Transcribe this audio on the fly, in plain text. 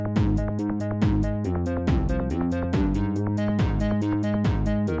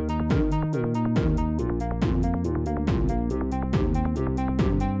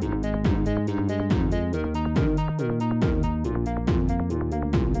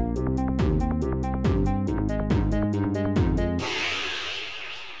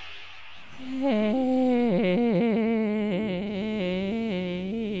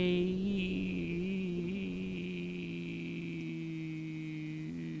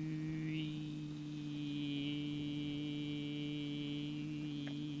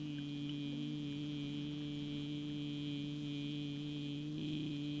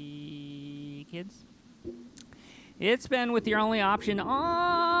kids. It's Ben with your only option on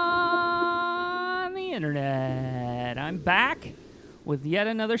the internet. I'm back with yet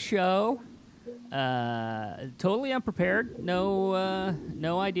another show. Totally unprepared.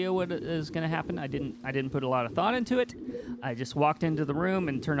 No idea what is going to happen. I didn't put a lot of thought into it. I just walked into the room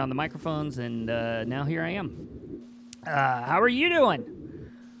and turned on the microphones, and now here I am. How are you doing?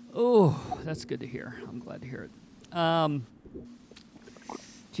 Oh, that's good to hear. I'm glad to hear it.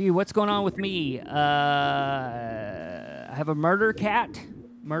 Gee, what's going on with me? I have a murder cat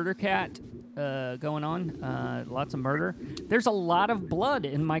going on. Lots of murder. There's a lot of blood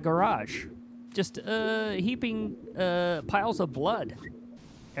in my garage. Just heaping piles of blood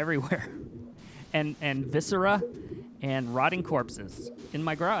everywhere. And viscera and rotting corpses in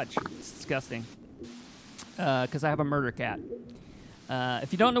my garage. It's disgusting. Because I have a murder cat.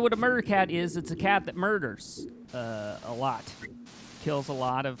 If you don't know what a murder cat is, it's a cat that murders a lot. Kills a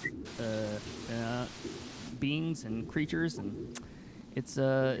lot of beings and creatures, and it's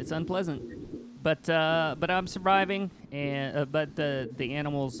unpleasant. But I'm surviving, and but the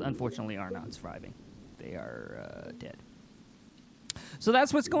animals unfortunately are not surviving. They are dead. So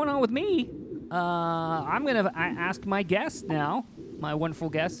that's what's going on with me. I'm gonna ask my guests now, my wonderful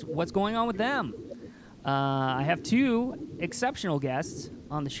guests, what's going on with them. I have two exceptional guests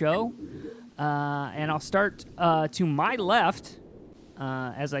on the show, and I'll start to my left.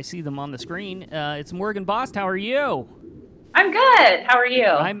 As I see them on the screen, it's Morgan Bost. How are you? I'm good. How are you?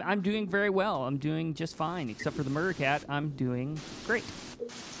 I'm doing very well. I'm doing just fine, except for the murder cat. I'm doing great.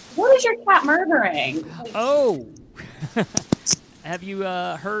 What is your cat murdering? Oh, have you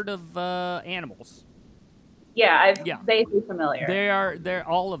heard of animals? Yeah, I'm vaguely familiar. They're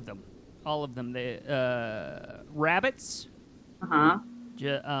all of them. All of them. They rabbits.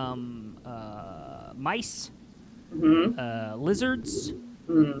 Mice. Mm-hmm. Lizards,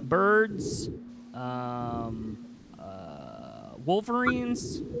 birds,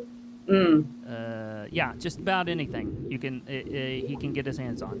 wolverines. Yeah, just about anything he can get his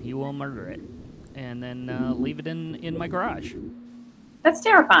hands on. He will murder it, and then leave it in my garage. That's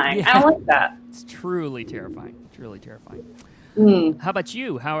terrifying. Yeah. I don't like that. It's truly terrifying. Truly terrifying. How about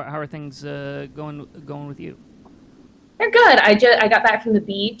you? How are things going with you? They're good. I got back from the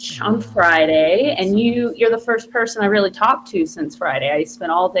beach on Friday, and you're the first person I really talked to since Friday. I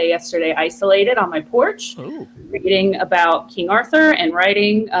spent all day yesterday isolated on my porch, reading about King Arthur and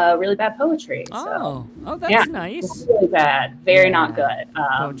writing really bad poetry. Oh, that's nice. Really bad. Very not good.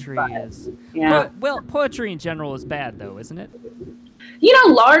 Poetry is. Yeah. Well, poetry in general is bad, though, isn't it?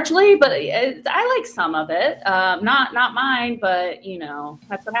 Largely, but I like some of it. Not mine, but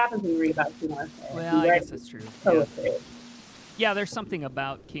that's what happens when you read about King Arthur. Well, I guess that's true. Poetry. Yeah, there's something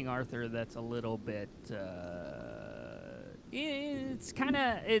about King Arthur that's a little bit. It's kind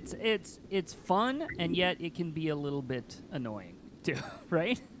of it's fun, and yet it can be a little bit annoying too,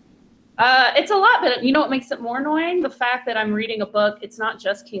 right? It's a lot, but you know what makes it more annoying? The fact that I'm reading a book. It's not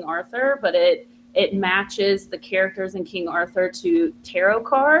just King Arthur, but it matches the characters in King Arthur to tarot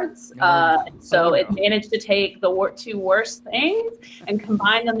cards. It managed to take the two worst things and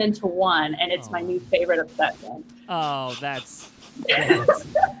combine them into one, and it's my new favorite obsession. Oh, that's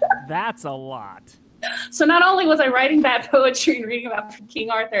a lot. So not only was I writing bad poetry and reading about King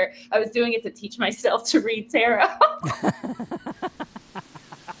Arthur, I was doing it to teach myself to read tarot.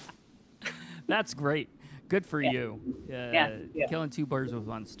 That's great. Good for you. Yeah. Killing two birds with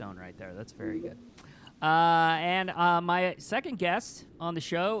one stone right there. That's very good. And my second guest on the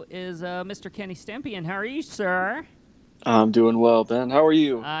show is Mr. Kenny Stempian. How are you, sir? I'm doing well, Ben. How are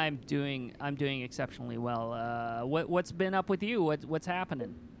you? I'm doing exceptionally well. What's been up with you? What's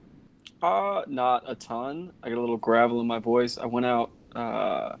happening? Not a ton. I got a little gravel in my voice. I went out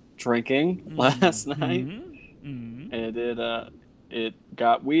drinking last night, and it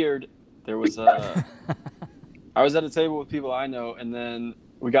got weird. There was I was at a table with people I know, and then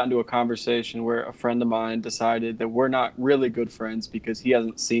we got into a conversation where a friend of mine decided that we're not really good friends because he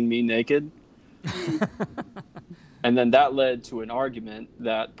hasn't seen me naked. And then that led to an argument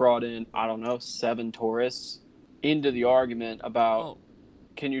that brought in, 7 tourists into the argument about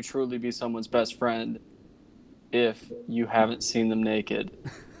can you truly be someone's best friend if you haven't seen them naked?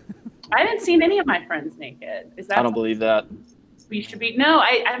 I haven't seen any of my friends naked. Is that? I don't believe that. We should be. No,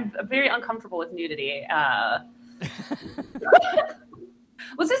 I'm very uncomfortable with nudity.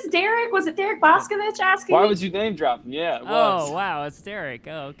 Was this Derek? Was it Derek Boscovich asking? Why would you name drop him? Yeah, it was. Oh, wow, it's Derek.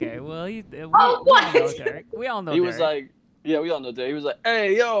 Oh, okay. Well, we what? all know Derek. We all know Derek. Was like, we all know Derek. He was like,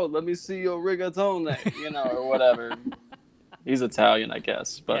 hey, yo, let me see your rigatone, or whatever. He's Italian, I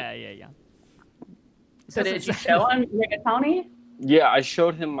guess. But yeah. So did you show him rigatoni? Yeah, I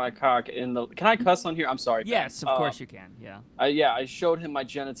showed him my cock in the. Can I cuss on here? I'm sorry. Yes, Ben. of course you can. Yeah. I showed him my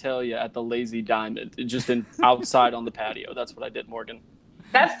genitalia at the Lazy Diamond, just outside on the patio. That's what I did, Morgan.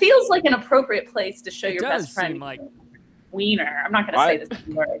 That feels like an appropriate place to show It your does best friend seem like. wiener. I'm not going to say this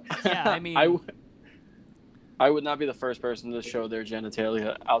word. Yeah, I mean. I would not be the first person to show their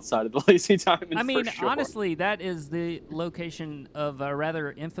genitalia outside of the Lazy Diamond. I mean, for sure. honestly, that is the location of a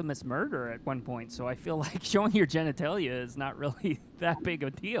rather infamous murder at one point. So I feel like showing your genitalia is not really that big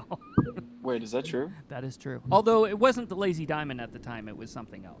a deal. Wait, is that true? That is true. Although it wasn't the Lazy Diamond at the time; it was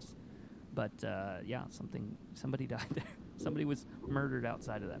something else. But yeah, somebody died there. Somebody was murdered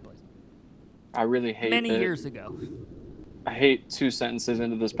outside of that place. I really hate many years ago. I hate 2 sentences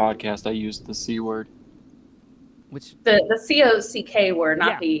into this podcast. I used the C word. Which the COCK word,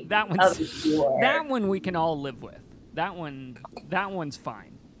 not the that one's, other C word. That one we can all live with. That one's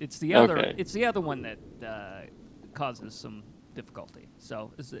fine. It's the other. Okay. It's the other one that causes some difficulty.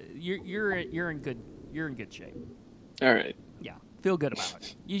 So you're in good shape. All right. Yeah, feel good about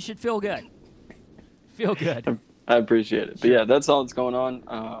it. You should feel good. Feel good. I appreciate it. But yeah, that's all that's going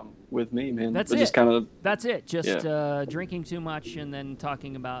on with me, man. That's it. Just kind of. That's it. Just drinking too much and then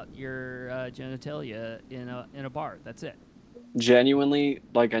talking about your genitalia in a bar. That's it. Genuinely,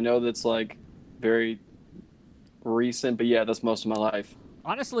 like I know that's like very recent, but yeah, that's most of my life.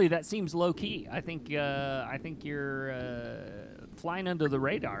 Honestly, that seems low key. I think you're flying under the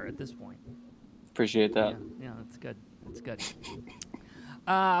radar at this point. Appreciate that. Yeah, that's good. That's good.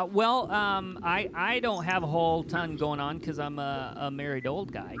 I don't have a whole ton going on because I'm a married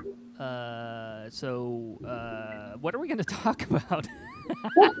old guy. So what are we going to talk about?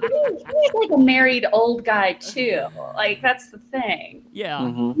 Well, he's like a married old guy too. Like that's the thing. Yeah.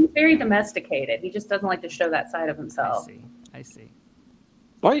 Mm-hmm. He's very domesticated. He just doesn't like to show that side of himself. I see.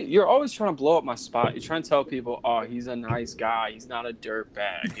 Why you're always trying to blow up my spot? You're trying to tell people, "Oh, he's a nice guy. He's not a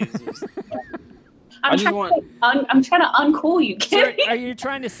dirtbag." I'm trying to uncool you, So are you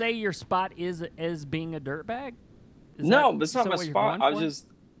trying to say your spot is as being a dirtbag? No, that's not my spot.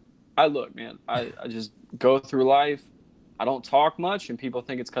 I look, man. I just go through life. I don't talk much, and people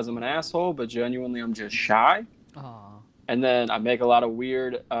think it's because I'm an asshole, but genuinely, I'm just shy. Aww. And then I make a lot of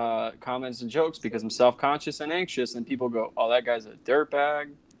weird comments and jokes because I'm self-conscious and anxious, and people go, "Oh, that guy's a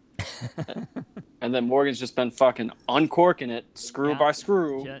dirtbag." And then Morgan's just been fucking uncorking it, screw by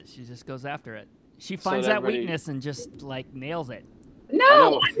screw. She just goes after it. She finds that weakness and just like nails it.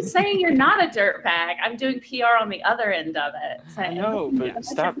 No, I'm saying you're not a dirtbag. I'm doing PR on the other end of it. I know, but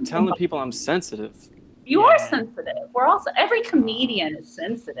stop telling people I'm sensitive. You are sensitive. We're also every comedian is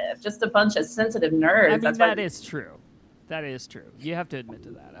sensitive. Just a bunch of sensitive nerds. I mean, that is true. That is true. You have to admit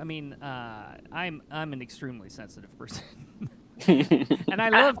to that. I mean, I'm an extremely sensitive person, and I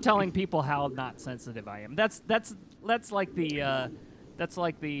love telling people how not sensitive I am. That's like the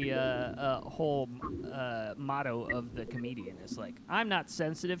whole motto of the comedian. It's like, I'm not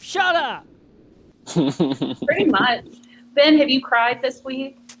sensitive. Shut up. Pretty much. Ben, have you cried this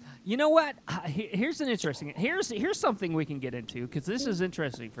week? You know what? Here's something we can get into because this is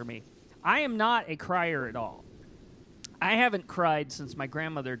interesting for me. I am not a crier at all. I haven't cried since my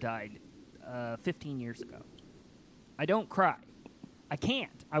grandmother died 15 years ago. I don't cry. I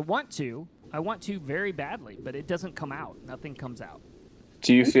can't. I want to very badly, but it doesn't come out. Nothing comes out.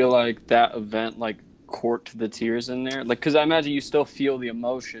 Do you feel like that event like corked the tears in there? Like, because I imagine you still feel the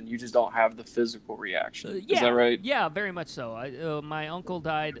emotion, you just don't have the physical reaction. Is that right? Yeah, very much so. My uncle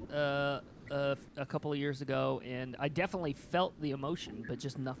died a couple of years ago, and I definitely felt the emotion, but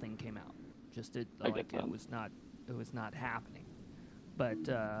just nothing came out. It was not happening. But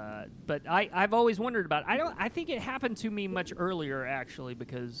I've always wondered about it. I think it happened to me much earlier actually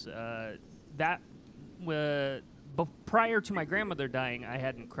because prior to my grandmother dying, I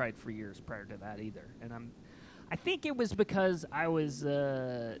hadn't cried for years prior to that either. And I think it was because I was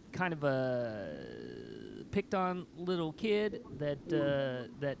kind of a picked on little kid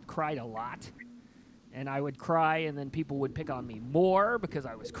that cried a lot. And I would cry, and then people would pick on me more because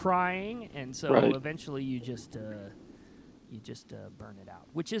I was crying, and so eventually you just burn it out,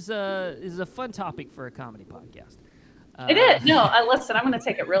 which is a fun topic for a comedy podcast. It is. No, listen, I'm going to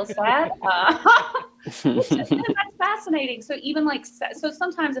take it real sad. That's fascinating. So even so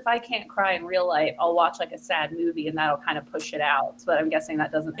sometimes if I can't cry in real life, I'll watch like a sad movie, and that'll kind of push it out. But I'm guessing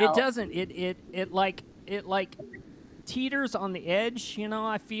that doesn't help. It doesn't. It like teeters on the edge, you know.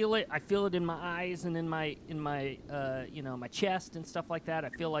 I feel it in my eyes and in my my chest and stuff like that. I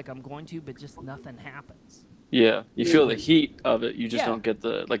feel like I'm going to, but just nothing happens. Yeah, you feel the heat of it. You just Yeah. don't get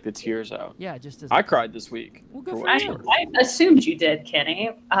the tears out. Yeah, just as I cried this week. Well, good for for what it's you. worth. I assumed you did, Kenny.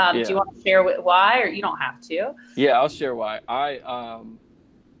 Do you want to share why, or you don't have to? Yeah, I'll share why. I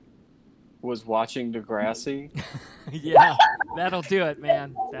was watching Degrassi, Yeah, that'll do it,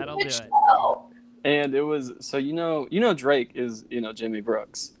 man. That'll do it. Oh. and it was so Drake is Jimmy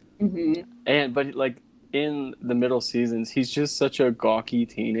Brooks, Mm-hmm. but like in the middle seasons, he's just such a gawky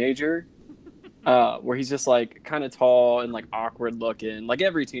teenager. Where he's just like kind of tall and like awkward looking, like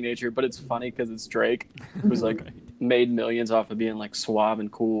every teenager, but it's funny because it's Drake, who's like made millions off of being like suave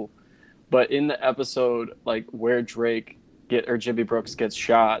and cool. But in the episode like where Jimmy Brooks gets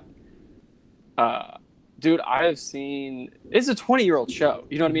shot, dude, I have seen it's a 20-year-old show.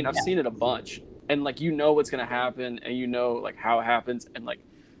 You know what I mean? I've seen it a bunch, and like what's gonna happen, and like how it happens, and like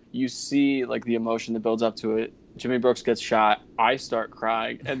you see like the emotion that builds up to it. Jimmy Brooks gets shot. I start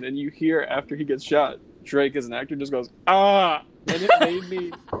crying, and then you hear after he gets shot, Drake as an actor just goes ah, and it made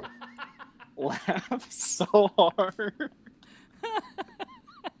me laugh so hard.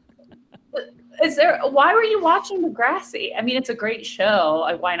 Why were you watching Degrassi? I mean, it's a great show.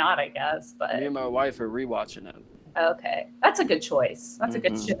 Why not? I guess, but Me and my wife are rewatching it. okay, that's a good choice. That's a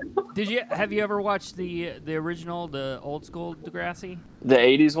good show. Have you ever watched the original, the old school Degrassi? The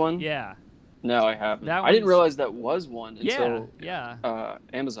 80s one? Yeah. No, I haven't. That I didn't one's- realize that was one until Yeah.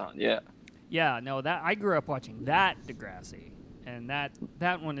 Amazon. Yeah. Yeah, no, that I grew up watching that Degrassi, and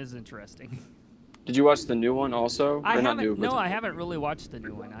that one is interesting. Did you watch the new one also? I Or not haven't. new, but No, I haven't really watched the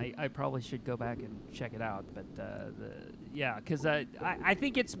new one. I probably should go back and check it out. But because I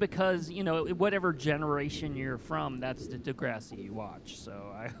think it's because whatever generation you're from, that's the Degrassi you watch. So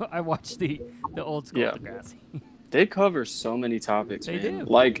I watched the old school Yeah. Degrassi. They cover so many topics, They man. do.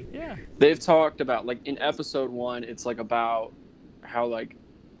 Like Yeah. they've talked about like in episode 1, it's like about how like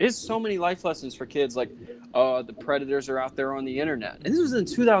it's so many life lessons for kids. Like, the predators are out there on the internet, and this was in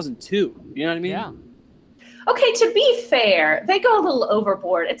 2002. You know what I mean? Yeah. Okay, to be fair, they go a little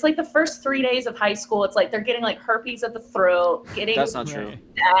overboard. It's like the first 3 days of high school. It's like they're getting like herpes at the throat, getting That's not true.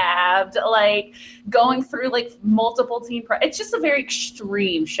 stabbed, like going through like multiple it's just a very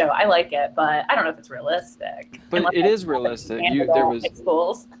extreme show. I like it, but I don't know if it's realistic. But Unless it I is realistic. There was high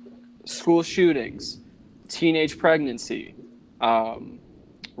schools. school shootings, teenage pregnancy,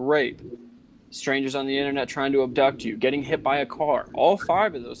 rape, strangers on the internet trying to abduct you, getting hit by a car. All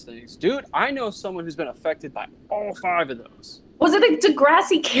 5 of those things. Dude, I know someone who's been affected by all 5 of those. Was it a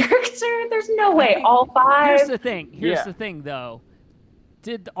Degrassi character? There's no way. All 5. Here's the thing. Here's Yeah. the thing, though.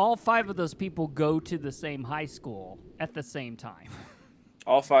 Did all 5 of those people go to the same high school at the same time?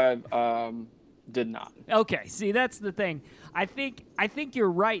 All 5 did not. Okay, see, that's the thing. I think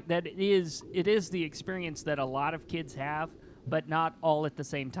you're right that it is the experience that a lot of kids have, but not all at the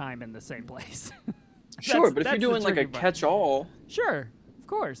same time in the same place. Sure, but if you're that's the doing like a tricky part. catch-all, Sure, of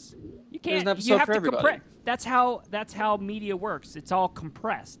course. You can't. an episode You have for to everybody. compress. That's how media works. It's all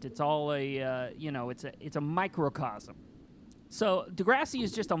compressed. It's all it's a microcosm. So Degrassi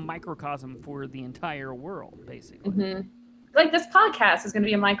is just a microcosm for the entire world, basically. Mm-hmm. Like this podcast is going to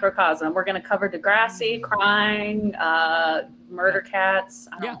be a microcosm. We're going to cover Degrassi, crime, murder cats.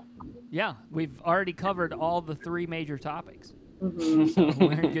 Yeah, we've already covered all the 3 major topics. Mm-hmm. So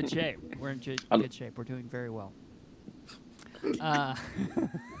we're in good shape. We're in good shape. We're doing very well. I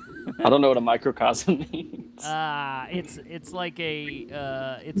don't know what a microcosm means. It's like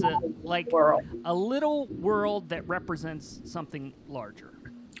it's like World. a little world that represents something larger.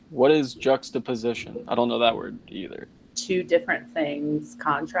 What is juxtaposition? I don't know that word either. 2 different things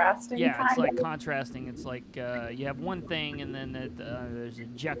contrasting. Yeah, it's kind like of. contrasting. It's like you have one thing, and then there's a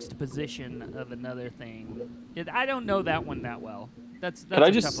juxtaposition of another thing. I don't know that one that well. That's Could I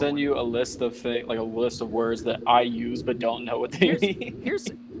a just tougher send one. you a list of a list of words that I use but don't know what they mean?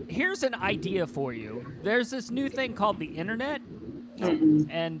 Here's an idea for you. There's this new thing called the internet, Mm-mm.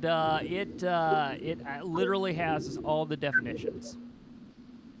 and it literally has all the definitions.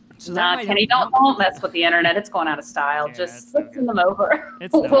 So that Nah, might Kenny, help- don't mess with the internet. It's going out of style. Yeah, Just it's no listen them over.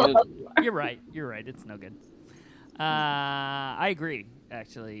 It's no good. You're right. It's no good. I agree.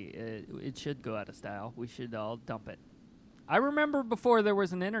 Actually, it should go out of style. We should all dump it. I remember before there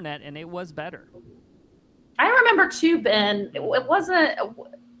was an internet, and it was better. I remember too, Ben. It wasn't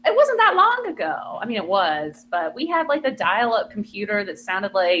that long ago. I mean, it was, but we had like the dial-up computer that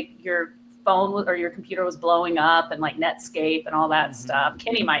sounded like your phone or your computer was blowing up, and like Netscape and all that stuff.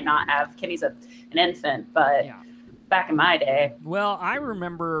 Kenny might not have. Kenny's an infant, but Yeah. back in my day, Well, I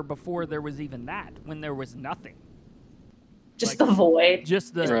remember before there was even that, when there was nothing. just Like- the void.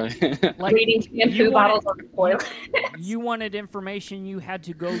 Just the Right. like Reading shampoo you wanted- bottles on the toilet. you wanted information, you had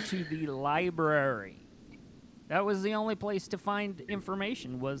to go to the library. That was the only place to find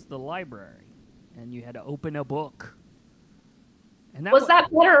information was the library, and you had to open a book. And was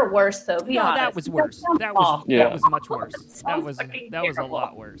that better or worse though? Be no, honest. that was worse. That was much worse. That was a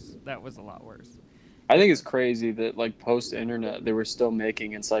lot worse. That was a lot worse. I think it's crazy that like post-internet they were still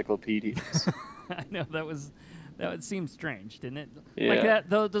making encyclopedias. I know that would seem strange, didn't it? Yeah. Like that,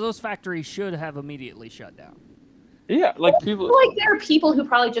 those factories should have immediately shut down. Yeah, like people. Like there are people who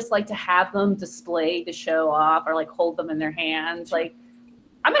probably just like to have them displayed to show off or like hold them in their hands. Like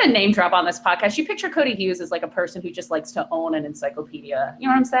I'm gonna name drop on this podcast. You picture Cody Hughes as like a person who just likes to own an encyclopedia. You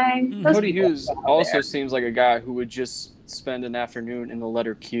know what I'm saying? Mm. Cody Hughes also seems like a guy who would just spend an afternoon in the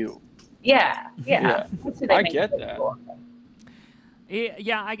letter Q. Yeah. Yeah. That's who they I make get it that. for.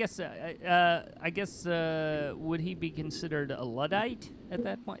 Yeah, I guess would he be considered a Luddite at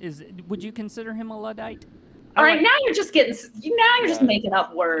that point? Would you consider him a Luddite? All right, now you're just getting. Now you're just making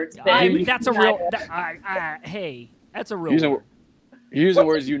up words. Ben. That's a real. Hey, that's a real. You're using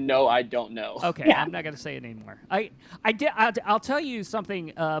words you know I don't know. Okay, Yeah. I'm not gonna say it anymore. I'll tell you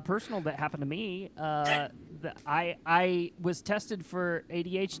something personal that happened to me. I was tested for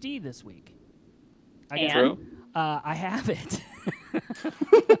ADHD this week. True. I have it.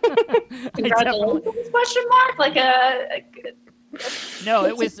 Congratulations? Question mark? Like a No,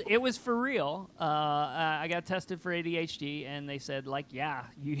 it was for real. I got tested for ADHD, and they said like, yeah,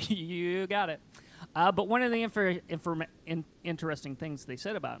 you got it. But one of the interesting things they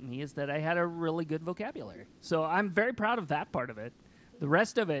said about me is that I had a really good vocabulary. So I'm very proud of that part of it. The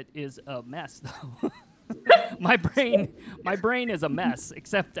rest of it is a mess, though. my brain is a mess,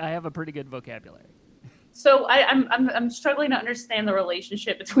 except I have a pretty good vocabulary. So I'm struggling to understand the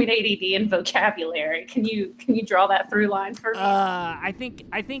relationship between ADD and vocabulary. Can you draw that through line for me? I think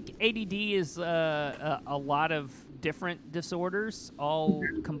ADD is a lot of different disorders all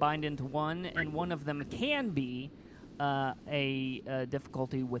combined into one, and one of them can be a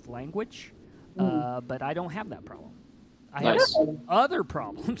difficulty with language, but I don't have that problem. I have other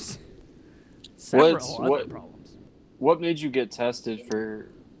problems. Several other problems. What made you get tested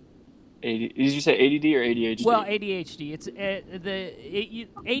for ADD? Did you say ADD or ADHD? Well, ADHD. It's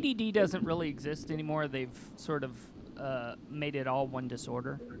ADD doesn't really exist anymore. They've sort of made it all one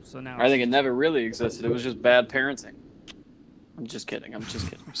disorder. So now I think it never really existed. It was just bad parenting. I'm just kidding.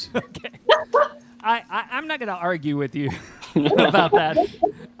 Okay. I'm not going to argue with you about that.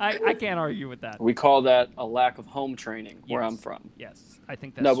 I can't argue with that. We call that a lack of home training where I'm from. Yes, I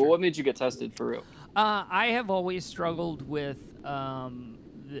think that's No, true. but what made you get tested for real? I have always struggled with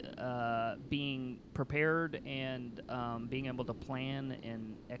being prepared and being able to plan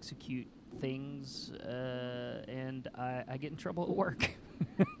and execute things, and I get in trouble at work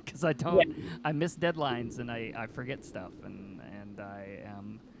because I don't. Yeah. I miss deadlines and I forget stuff, and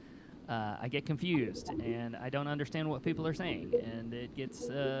I get confused and I don't understand what people are saying, and it gets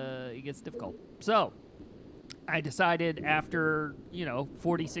difficult. So I decided after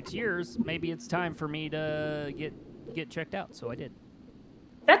 46 years, maybe it's time for me to get checked out. So I did.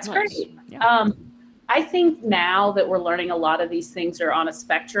 That's Nice. great. Yeah. I think now that we're learning a lot of these things are on a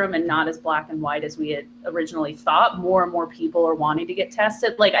spectrum and not as black and white as we had originally thought, more and more people are wanting to get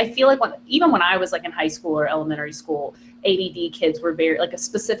tested. Like, I feel like even when I was like in high school or elementary school, ADD kids were very like a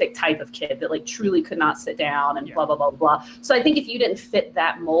specific type of kid that like truly could not sit down and blah, blah, blah, blah. So I think if you didn't fit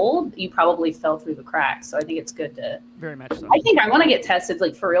that mold, you probably fell through the cracks. So I think it's good to. Very much so. I think I want to get tested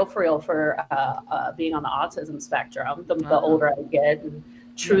like for real for being on the autism spectrum, the older I get. And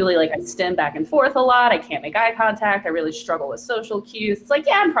truly, like, I stim back and forth a lot. I can't make eye contact. I really struggle with social cues. It's like,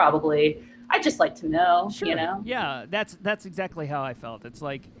 yeah, I just like to know, Sure. Yeah, that's exactly how I felt. It's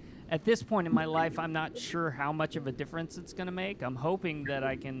like, at this point in my life, I'm not sure how much of a difference it's going to make. I'm hoping that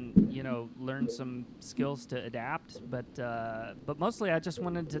I can, learn some skills to adapt. But mostly I just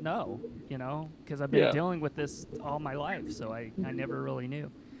wanted to know, because I've been dealing with this all my life. So I never really knew.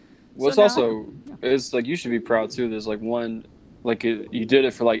 Well, it's also, it's like, you should be proud too. There's like one, like you did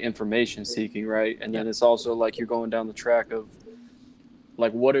it for like information seeking, right? And then it's also like you're going down the track of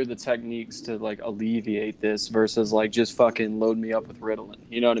like, what are the techniques to like alleviate this versus like just fucking load me up with Ritalin.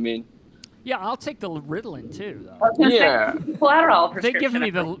 You know what I mean? Yeah, I'll take the Ritalin too, though. Yeah. Collateral If they prescription. give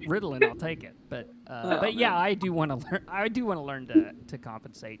me the Ritalin, I'll take it. But yeah, I do want to learn. I do want to learn to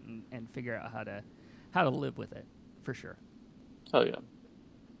compensate and figure out how to live with it for sure. Oh yeah.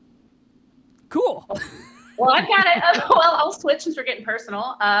 Cool. Well, I've got it. Well, I'll switch since we're getting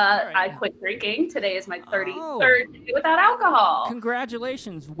personal. right. I quit drinking. Today is my 33rd day without alcohol.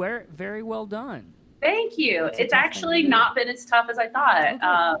 Congratulations. Very well done. Thank you. It's a It's tough actually thing. not been as tough as I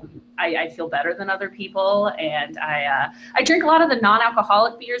thought. I feel better than other people, and I drink a lot of the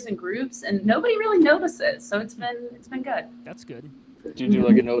non-alcoholic beers in groups, and nobody really notices. So it's been good. That's good. Do you do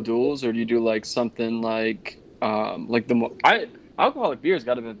like a no duels, or do you do like something like alcoholic beers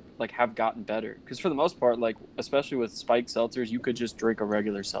got to like have gotten better, because for the most part, like especially with spiked seltzers, you could just drink a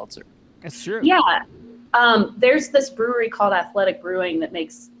regular seltzer. That's true. Yeah. There's this brewery called Athletic Brewing that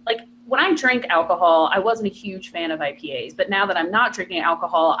makes, like, when I drink alcohol, I wasn't a huge fan of IPAs, but now that I'm not drinking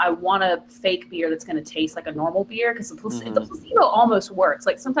alcohol, I want a fake beer that's going to taste like a normal beer, because the placebo almost works.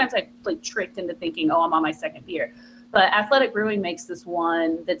 Like sometimes I like tricked into thinking, oh, I'm on my second beer. But Athletic Brewing makes this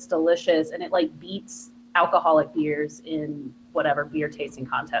one that's delicious, and it like beats alcoholic beers in whatever beer tasting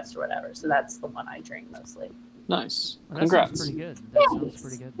contest or whatever. So that's the one I drink mostly. Nice. Well, that Congrats. sounds pretty good. That sounds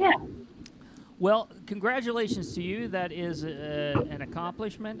pretty good. Yeah. Well, congratulations to you. That is an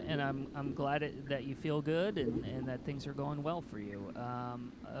accomplishment, and I'm glad that you feel good and that things are going well for you.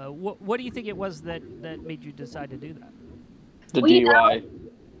 What do you think it was that made you decide to do that? The Well, you know- DUI.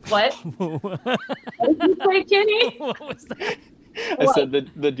 What? What did you say, Kenny? What was that? I said the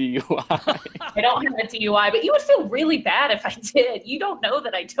DUI. I don't have a DUI, but you would feel really bad if I did. You don't know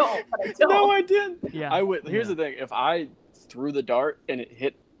that I don't, but I don't. No, I did. Yeah. I would. Here's the thing: if I threw the dart and it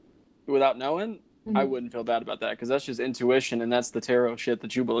hit without knowing, I wouldn't feel bad about that, because that's just intuition, and that's the tarot shit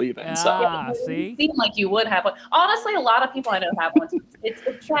that you believe in. So See? It seemed like you would have one. Honestly, a lot of people I know have one.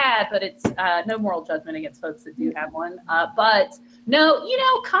 It's sad, but it's no moral judgment against folks that do have one. But no,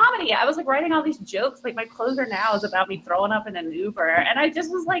 comedy. I was like writing all these jokes. Like my closer now is about me throwing up in an Uber, and I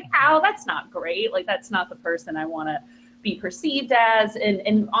just was like, "Ow, that's not great. Like that's not the person I want to be perceived as."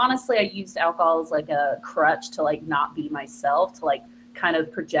 And honestly, I used alcohol as like a crutch to like not be myself, to like kind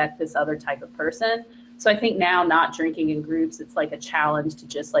of project this other type of person. So I think now not drinking in groups, it's like a challenge to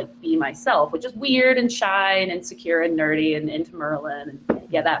just like be myself, which is weird and shy and insecure and nerdy and into Merlin. And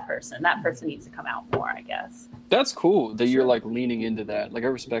yeah, that person needs to come out more, I guess. that's cool that you're like leaning into that. Like I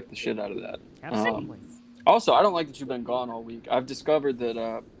respect the shit out of that. Absolutely. Also, I don't like that you've been gone all week. I've discovered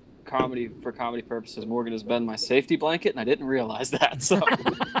that comedy purposes, Morgan has been my safety blanket, and I didn't realize that. So I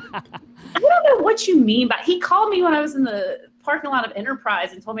don't know what you mean by, he called me when I was in the parking lot of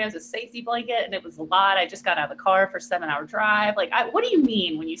Enterprise and told me I was a safety blanket, and it was a lot. I just got out of the car for a 7-hour drive. Like, what do you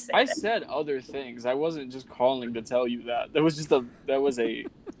mean when you say I that? said other things. I wasn't just calling to tell you that. That was just a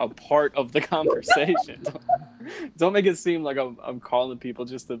part of the conversation. Don't make it seem like I'm calling people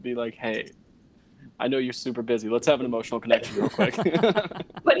just to be like, hey, I know you're super busy. Let's have an emotional connection real quick.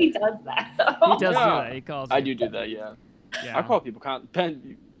 But he does that, though. He does Yeah. do that. He calls. I you. do that, yeah. Yeah. I call people.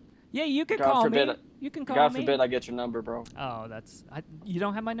 Ben, Yeah, you can God call forbid- me. You can call God me. forbid I get your number, bro. Oh, you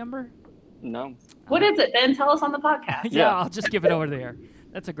don't have my number? No. What is it, Ben? Tell us on the podcast. Yeah, I'll just give it over there.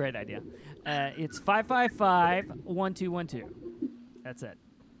 That's a great idea. It's 555-1212. That's it.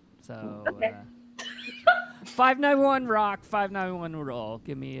 So Okay. 591 rock, 591 roll.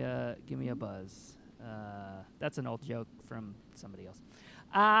 Give me a buzz. That's an old joke from somebody else.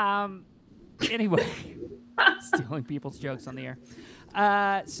 Anyway, stealing people's jokes on the air.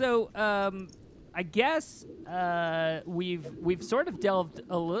 I guess we've sort of delved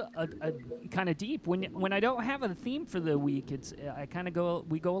a kind of deep. When I don't have a theme for the week, we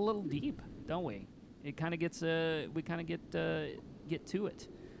go a little deep, don't we? It kind of gets we kind of get to it.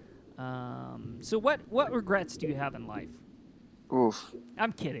 So what regrets do you have in life? Oof.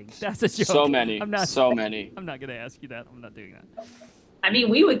 I'm kidding. That's a joke. So many. I'm not many. I'm not going to ask you that. I'm not doing that. I mean,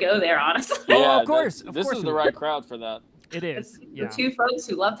 we would go there, honestly. Oh, of course. This is the right crowd for that. It is. Yeah. The two folks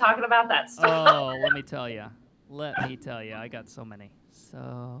who love talking about that stuff. Oh, let me tell you. I got so many.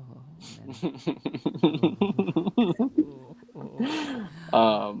 So many.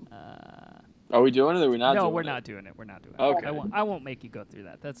 Are we doing it or are we not doing it? No, we're not doing it. We're not doing it. Okay. I won't make you go through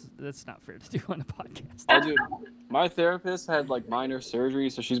that. That's not fair to do on a podcast. I'll do. My therapist had like minor surgery,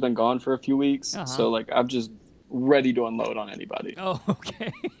 so she's been gone for a few weeks. Uh-huh. So like I'm just ready to unload on anybody. Oh,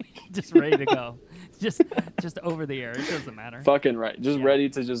 okay. Just ready to go. Just over the air. It doesn't matter. Fucking right. Just Yeah. ready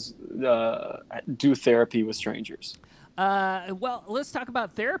to just do therapy with strangers. Well, let's talk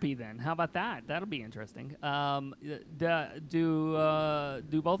about therapy then. How about that? That'll be interesting. Do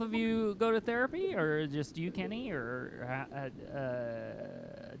both of you go to therapy, or just you, Kenny, or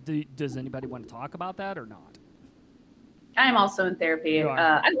does anybody want to talk about that or not? I'm also in therapy. You are.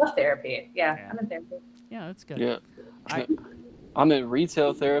 I love therapy. Yeah, Yeah. I'm in therapy. Yeah, that's good. Yeah. I- I'm in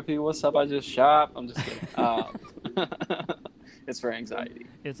retail therapy. What's up? I just shop. I'm just kidding. It's for anxiety.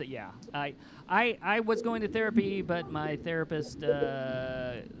 Yeah. I was going to therapy, but my therapist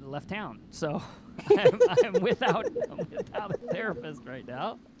left town, so I'm without a therapist right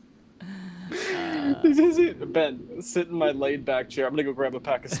now. Ben, sit in my laid back chair. I'm gonna go grab a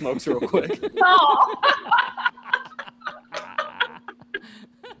pack of smokes real quick. Oh.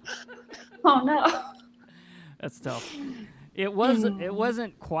 Oh no. That's tough. It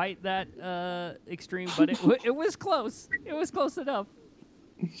wasn't quite that extreme, but it was close. It was close enough.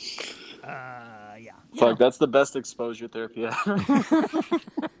 Yeah. Fuck, that's the best exposure therapy ever.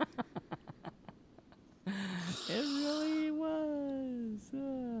 It really was.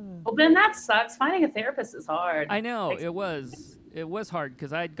 Well, Ben, that sucks. Finding a therapist is hard. I know it was hard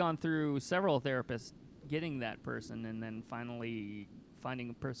because I'd gone through several therapists getting that person, and then finally finding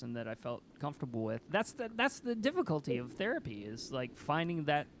a person that I felt comfortable with. That's the difficulty of therapy, is like finding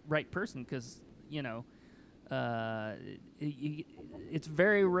that right person, because it's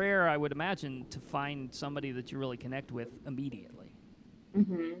very rare, I would imagine, to find somebody that you really connect with immediately.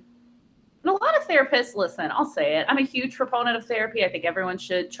 Mm-hmm. And a lot of therapists, listen, I'll say it, I'm a huge proponent of therapy. I think everyone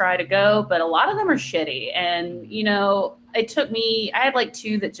should try to go, but a lot of them are shitty. And, it took me, I had like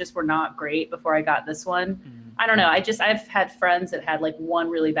 2 that just were not great before I got this one. Mm-hmm. I don't know. I've had friends that had like one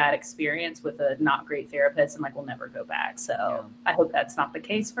really bad experience with a not great therapist and like will never go back. So Yeah. I hope that's not the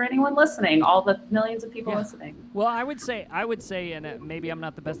case for anyone listening, all the millions of people Yeah. listening. Well, I would say, and maybe I'm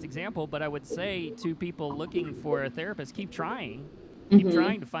not the best example, but I would say to people looking for a therapist, keep trying. Keep Mhm.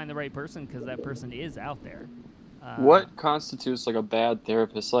 trying to find the right person, because that person is out there. What constitutes like a bad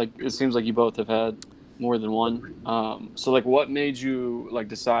therapist? Like, it seems like you both have had more than one. So like, what made you like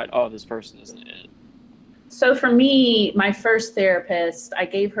decide, oh, this person isn't it? So for me, my first therapist, I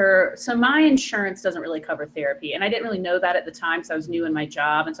gave her, so my insurance doesn't really cover therapy. And I didn't really know that at the time, because I was new in my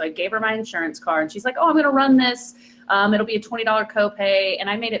job. And so I gave her my insurance card, and she's like, oh, I'm going to run this. It'll be a $20 copay. And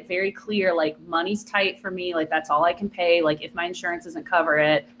I made it very clear, like, money's tight for me. Like, that's all I can pay. Like, if my insurance doesn't cover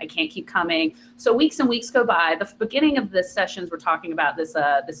it, I can't keep coming. So weeks and weeks go by. The beginning of the sessions, we're talking about this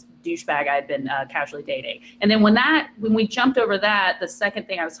douchebag I'd been casually dating. And then when we jumped over that, the second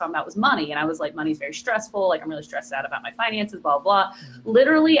thing I was talking about was money. And I was like, money's very stressful. Like, I'm really stressed out about my finances, blah, blah.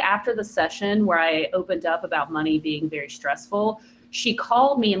 Literally after the session where I opened up about money being very stressful, she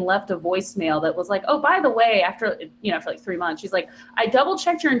called me and left a voicemail that was like, oh, by the way, after like 3 months, she's like, I double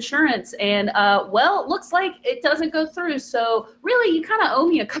checked your insurance, and well, it looks like it doesn't go through. So really, you kind of owe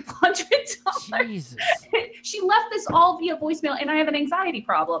me a couple $100. Jesus. She left this all via voicemail, and I have an anxiety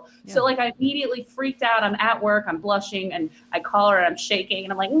problem. Yeah. So like, I immediately freaked out. I'm at work, I'm blushing, and I call her and I'm shaking,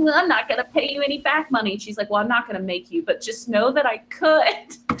 and I'm like, I'm not going to pay you any back money. And she's like, well, I'm not going to make you, but just know that I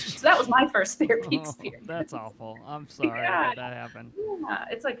could. So that was my first therapy experience. That's awful. I'm sorry Yeah. that happened. Yeah,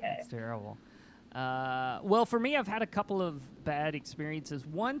 it's okay. It's terrible. Well, for me, I've had a couple of bad experiences.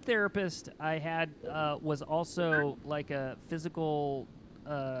 One therapist I had was also like a physical,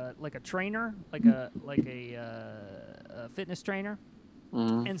 like a trainer, like a fitness trainer,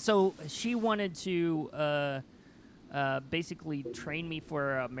 and so she wanted to basically train me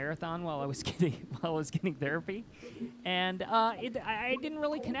for a marathon while I was getting therapy, and I didn't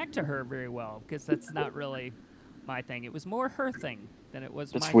really connect to her very well, because that's not really my thing. It was more her thing than it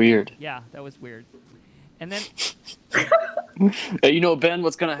was. That's my weird. thing. Yeah, that was weird. And then, Hey, Ben,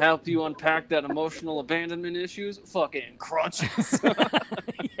 what's gonna help you unpack that emotional abandonment issues? Fucking crunches.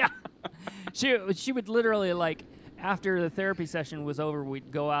 yeah, she would literally, like, after the therapy session was over,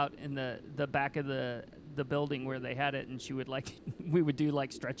 we'd go out in the back of the building where they had it, and she would we would do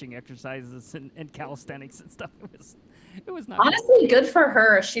like stretching exercises and calisthenics and stuff. It was not Honestly, good for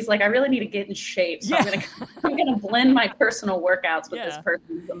her. She's like, I really need to get in shape, so Yeah. I'm gonna blend my personal workouts with this Yeah.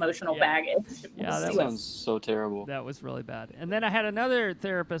 person's emotional Yeah. baggage. Yeah, That that sounds so terrible. That was really bad. And then I had another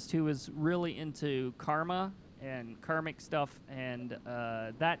therapist who was really into karma and karmic stuff, and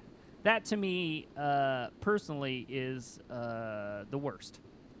that to me personally is the worst,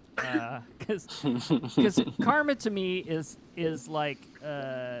 because karma to me is like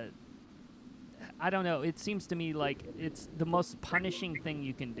I don't know. It seems to me like it's the most punishing thing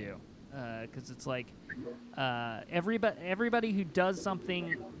you can do, because it's like everybody who does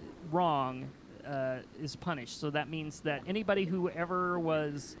something wrong is punished. So that means that anybody who ever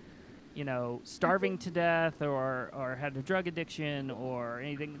was, starving to death or had a drug addiction or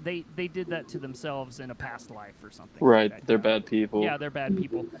anything, they did that to themselves in a past life or something. Right, like that. they're bad people. Yeah, they're bad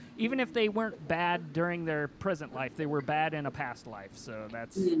people. Even if they weren't bad during their present life, they were bad in a past life. So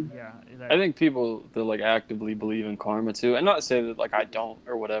that's I think people that like actively believe in karma too, and not to say that like I don't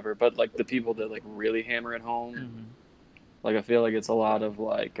or whatever, but like the people that like really hammer it home, like I feel like it's a lot of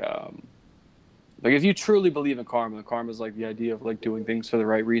like if you truly believe in karma is like the idea of like doing things for the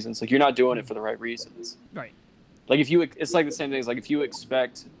right reasons. Like you're not doing it for the right reasons. right. Like it's like the same thing as like if you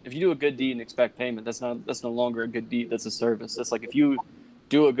do a good deed and expect payment, that's no longer a good deed. That's a service. That's like if you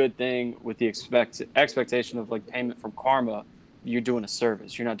do a good thing with the expectation of like payment from karma, you're doing a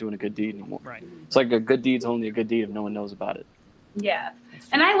service. You're not doing a good deed anymore. Right. It's like a good deed's only a good deed if no one knows about it. Yeah.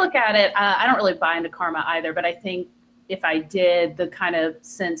 And I look at it, I don't really buy into karma either, but I think if I did, the kind of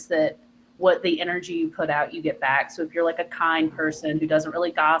sense that what the energy you put out, you get back. So if you're like a kind person who doesn't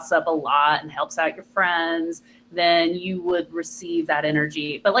really gossip a lot and helps out your friends, then you would receive that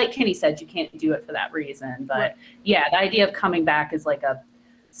energy. But like Kenny said, you can't do it for that reason. But Right. yeah, the idea of coming back as like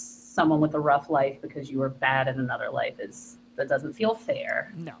someone with a rough life because you were bad in another life that doesn't feel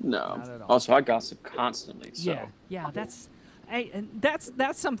fair. No. No. Not at all. Also, I gossip constantly. So. Yeah, that's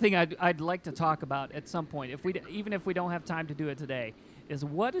something I'd like to talk about at some point. Even if we don't have time to do it today, is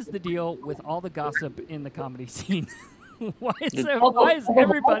what is the deal with all the gossip in the comedy scene? why is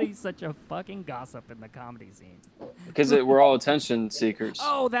everybody such a fucking gossip in the comedy scene? Because we're all attention seekers.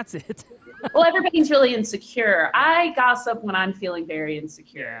 Oh, that's it. Well, everybody's really insecure. I gossip when I'm feeling very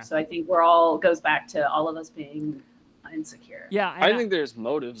insecure. Yeah. So I think goes back to all of us being insecure. Yeah, I think there's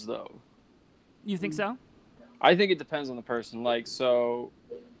motives though. you think so? I think it depends on the person. Like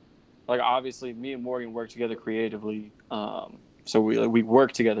obviously, me and Morgan work together creatively. So we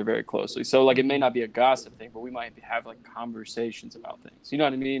work together very closely. So like it may not be a gossip thing, but we might have like conversations about things. You know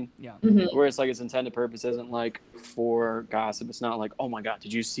what I mean? Yeah. Mm-hmm. Where it's like its intended purpose isn't like for gossip. It's not like, oh my god,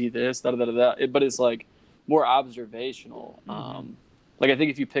 did you see this? Da da da da. But it's like more observational. Like I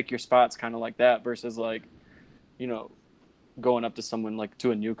think if you pick your spots, kind of like that, versus like, you know, going up to someone like to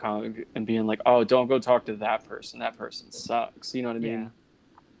a new comic and being like, oh, don't go talk to that person. That person sucks. You know what I mean?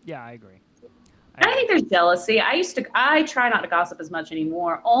 Yeah, I agree. I think there's jealousy. I try not to gossip as much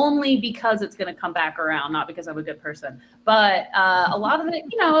anymore, only because it's going to come back around, not because I'm a good person. But a lot of it,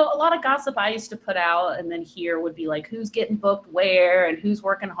 a lot of gossip I used to put out and then hear would be like, who's getting booked where and who's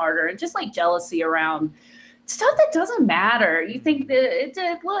working harder, and just like jealousy around stuff that doesn't matter. You think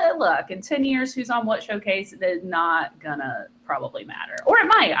that look, in 10 years, who's on what showcase is not gonna probably matter, or it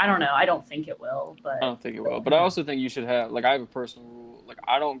might. I don't know. I don't think it will, but I don't think it will. But I also think you should have, like, I have a personal rule. Like,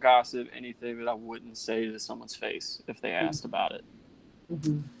 I don't gossip anything that I wouldn't say to someone's face if they asked about it.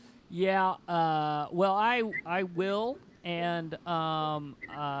 Mm-hmm. Yeah. Well, I will, and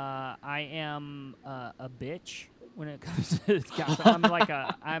I am a bitch when it comes to gossip.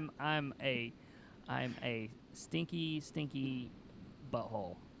 I'm a stinky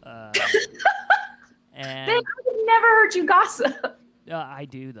butthole. And I've never heard you gossip. I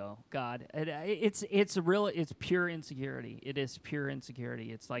do though. God, it's pure insecurity. It is pure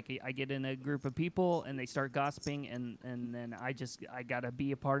insecurity. It's like I get in a group of people and they start gossiping, and then I gotta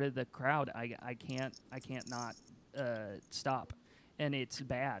be a part of the crowd. I can't not stop, and it's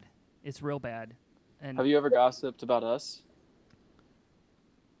bad. It's real bad. And Have you ever gossiped about us?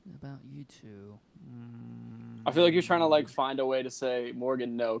 about you two? I feel like you're trying to like find a way to say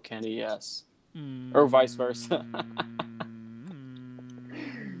Morgan no, Kenny yes, or vice versa.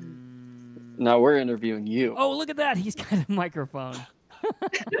 Now we're interviewing you. Oh, look at that! He's got a microphone.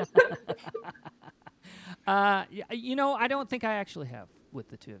 I don't think I actually have with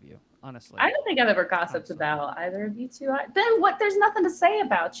the two of you, honestly. I don't think I've ever gossiped about either of you two. Then what? There's nothing to say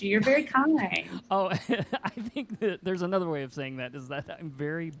about you. You're very kind. Oh, I think that there's another way of saying that, is that I'm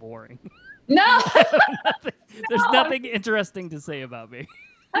very boring. No. There's nothing interesting to say about me.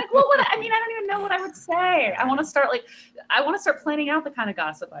 Like, well, I don't even know what I would say. I want to start planning out the kind of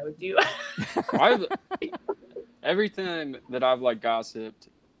gossip I would do. Every time that I've like gossiped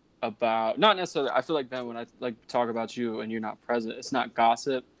about, not necessarily, I feel like then when I like talk about you and you're not present, it's not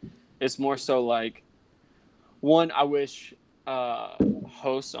gossip. It's more so like, one, I wish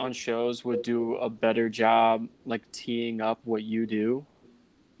hosts on shows would do a better job like teeing up what you do.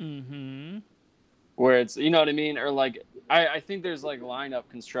 Mm-hmm. Where it's, you know what I mean? Or like, I think there's like lineup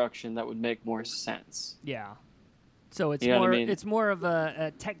construction that would make more sense. Yeah. So it's it's more of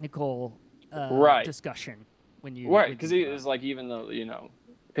a technical discussion when you because it's like, even though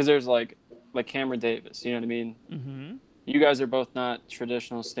because there's like Cameron Davis, you know what I mean? Mm-hmm. You guys are both not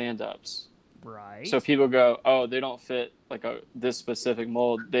traditional stand-ups, right? So people go, oh, they don't fit like this specific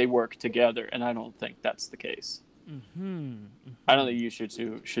mold. They work together, and I don't think that's the case. Mm-hmm. Mm-hmm. I don't think you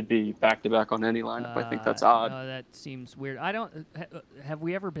should be back to back on any lineup. I think that's odd. No, that seems weird. I don't. Have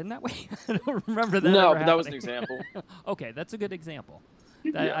we ever been that way? I don't remember that. No, but that was an example. Okay, that's a good example.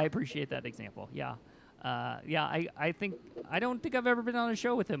 I appreciate that example. Yeah. I think I don't think I've ever been on a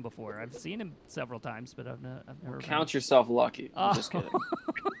show with him before. I've seen him several times, but I've never. Count yourself lucky. I'm just kidding.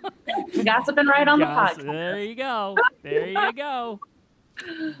 Gossiping right on the podcast. There you go. There you go.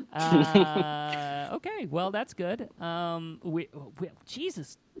 Okay, well that's good.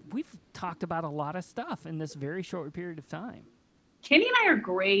 Jesus, we've talked about a lot of stuff in this very short period of time. Kenny and I are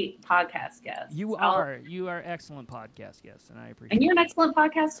great podcast guests. You are excellent podcast guests, and I appreciate. And you're an excellent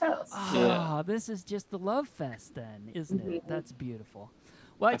podcast host. Oh, this is just the love fest, then, isn't it? That's beautiful.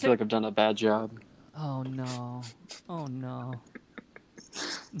 Well, I feel like I've done a bad job. Oh no! Oh no!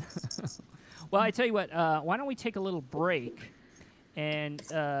 Well, I tell you what. Why don't we take a little break, and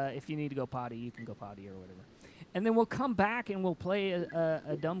if you need to go potty, you can go potty or whatever, and then we'll come back and we'll play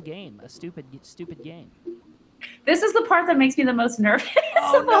a dumb game, a stupid game. This is the part that makes me the most nervous.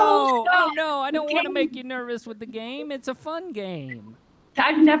 Oh no! Oh no! I don't want to make you nervous with the game. It's a fun game.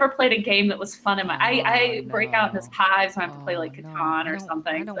 I've never played a game that was fun in my. I break out into hives when I have to play like Catan or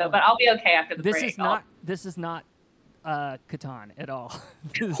something. But I'll be okay after the break. This is not Catan at all.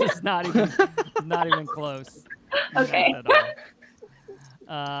 This is not even close. Okay. Not at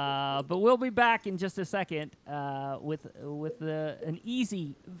all. But we'll be back in just a second with an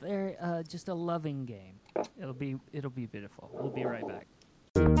easy, very just a loving game. It'll be beautiful. We'll be right back.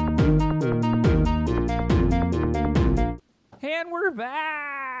 And we're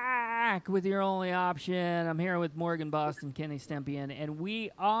back with your only option. I'm here with Morgan Boston, Kenny Stempian, and we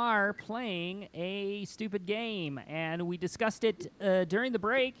are playing a stupid game. And we discussed it during the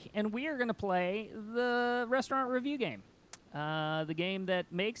break, and we are going to play the restaurant review game. The game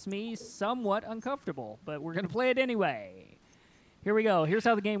that makes me somewhat uncomfortable, but we're going to play it anyway. Here we go. Here's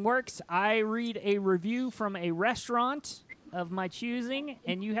how the game works. I read a review from a restaurant of my choosing,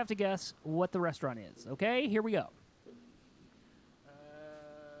 and you have to guess what the restaurant is. Okay? Here we go.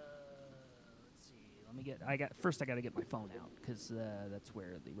 Let's see. First I got to get my phone out because that's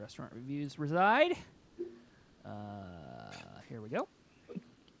where the restaurant reviews reside. Here we go.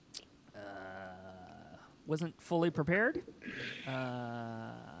 Wasn't fully prepared. Here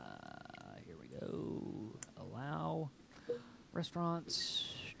we go. Allow restaurants.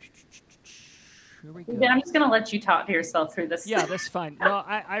 Here we go. Then I'm just going to let you talk to yourself through this. Yeah, that's fine. Well,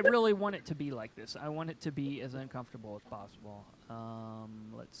 I really want it to be like this. I want it to be as uncomfortable as possible.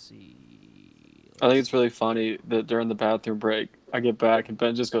 Let's see. I think it's really funny that during the bathroom break, I get back and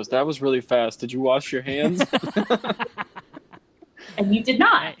Ben just goes, "That was really fast. Did you wash your hands?" And you did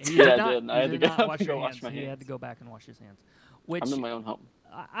not. I did. I had to go wash my hands. He had to go back and wash his hands. Which, I'm in my own home.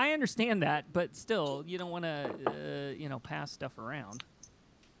 I understand that, but still, you don't want to, pass stuff around.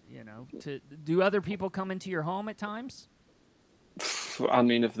 Do other people come into your home at times? I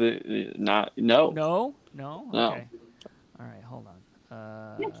mean, if no. No. No. Okay. All right, hold on.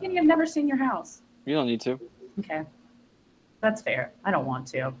 Yeah, Kenny, I've never seen your house. You don't need to. Okay, that's fair. I don't want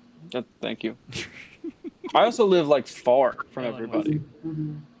to. Thank you. I also live far from everybody.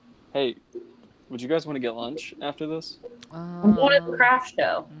 Mm-hmm. Hey, would you guys want to get lunch after this? I'm going to the craft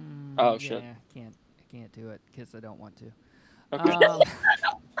show. Oh shit! I can't do it because I don't want to. Okay.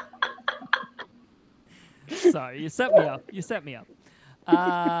 Sorry, you set me up.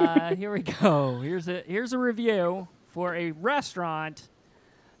 Here we go. Here's a review for a restaurant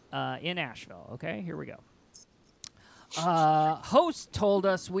in Asheville. Okay, here we go. Host told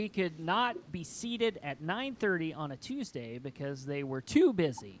us we could not be seated at 9:30 on a Tuesday because they were too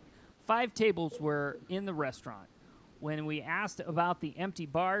busy. 5 tables were in the restaurant. When we asked about the empty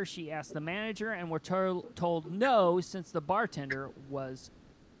bar, she asked the manager and were told no since the bartender was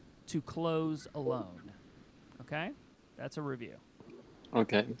to close alone. Okay? That's a review.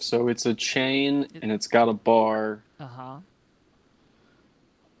 Okay, so it's a chain and it's got a bar. Uh-huh.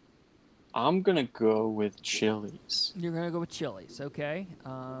 I'm going to go with Chili's. You're going to go with Chili's, okay.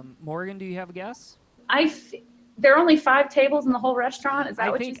 Morgan, do you have a guess? There are only 5 tables in the whole restaurant? Is that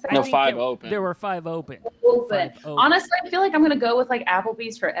what you said? No, 5 open. There were 5 open. Honestly, I feel like I'm going to go with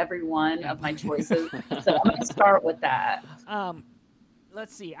Applebee's for every one of my choices. So I'm going to start with that.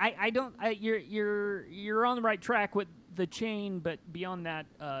 Let's see. You're on the right track with the chain, but beyond that,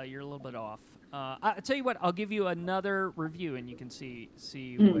 you're a little bit off. I'll tell you what. I'll give you another review, and you can see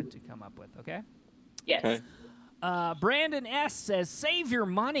what to come up with. Okay. Yes. Okay. Brandon S says, "Save your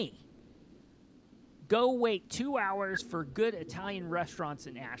money. Go wait 2 hours for good Italian restaurants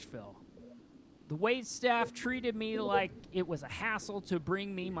in Asheville. The wait staff treated me like it was a hassle to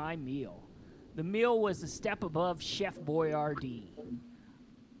bring me my meal. The meal was a step above Chef Boyardee.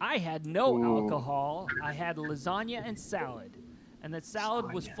 I had no alcohol. I had lasagna and salad. And the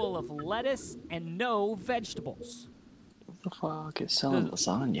salad was full of lettuce and no vegetables. What the fuck is selling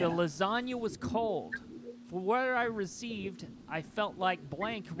lasagna? The lasagna was cold. For what I received, I felt like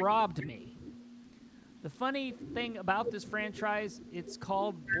blank robbed me. The funny thing about this franchise, it's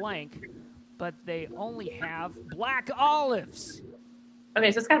called blank, but they only have black olives."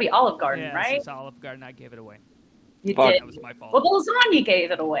 Okay, so it's got to be Olive Garden, yeah, right? It's Olive Garden. I gave it away. You Fuck. did. That was my fault. Well, the lasagna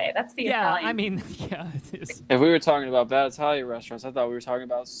gave it away. That's the yeah, Italian. I mean, yeah, it is. If we were talking about bad Italian restaurants, I thought we were talking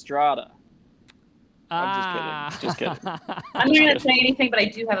about Strata. I'm just kidding. I'm not going to say anything, but I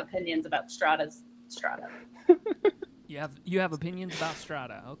do have opinions about Strata. You have opinions about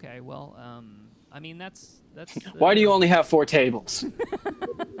Strata. Okay, well, I mean that's. Why do you only have 4 tables?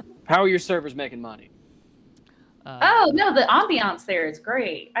 How are your servers making money? Oh no, the ambiance there is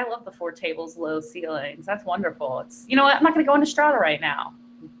great. I love the 4 tables, low ceilings. That's wonderful. It's you know what? I'm not going to go into Strata right now.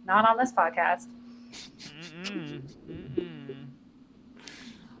 Not on this podcast.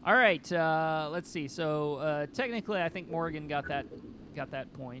 All right, let's see. So technically, I think Morgan got that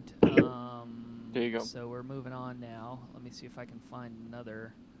point. There you go. So we're moving on now. Let me see if I can find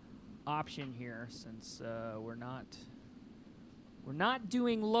another option here, since we're not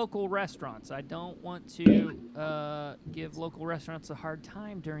doing local restaurants. I don't want to give local restaurants a hard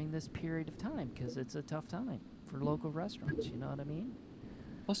time during this period of time, because it's a tough time for local restaurants. You know what I mean?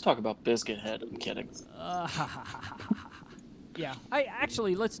 Let's talk about Biscuit Head. I'm kidding. Yeah,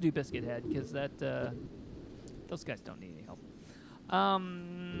 let's do Biscuit Head, because those guys don't need any help.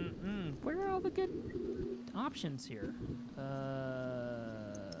 Where are all the good options here?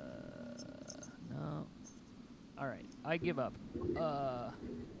 No. All right, I give up.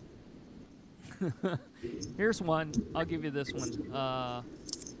 Here's one. I'll give you this one.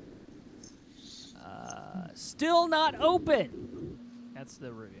 Still not open. That's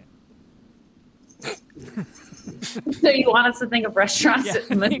the review. So you want us to think of restaurants? Yeah,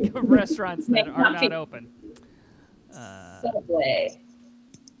 think of restaurants that are not open. Subway.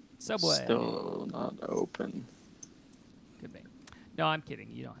 Still not open. Could be. No, I'm kidding.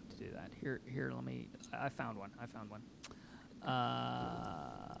 You don't have to do that. Here. Let me. I found one.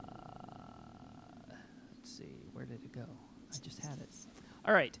 Let's see. Where did it go? I just had it.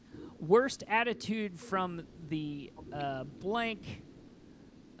 All right. Worst attitude from the blank.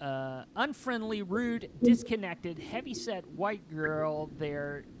 Unfriendly, rude, disconnected, heavyset white girl.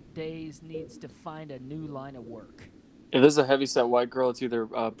 Their days needs to find a new line of work. If this is a heavyset white girl, it's either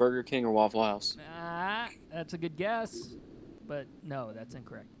Burger King or Waffle House. That's a good guess, but no, that's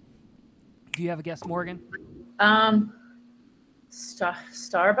incorrect. Do you have a guess, Morgan?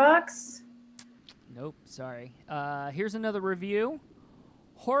 Starbucks. Nope, sorry. Here's another review.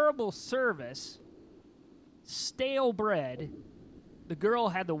 Horrible service. Stale bread. The girl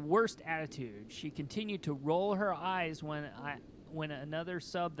had the worst attitude. She continued to roll her eyes when I had another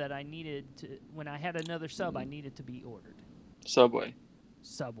sub I needed to be ordered. Subway.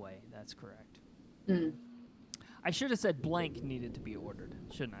 Subway, that's correct. Mm. I should have said blank needed to be ordered,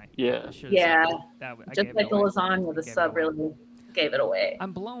 shouldn't I? Yeah. I should've Yeah. said that. I Just gave like it the away. lasagna, the Gave it sub away. really gave it away.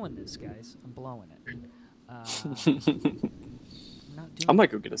 I'm blowing this, guys. I'm blowing it. I'm not doing I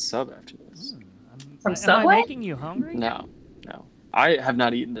might go get a sub after this. From Am Subway? I making you hungry? No. I have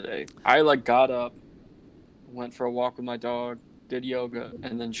not eaten today. I got up, went for a walk with my dog, did yoga,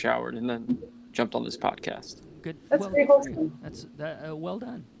 and then showered, and then jumped on this podcast. Good. That's well, pretty wholesome. That's that. Well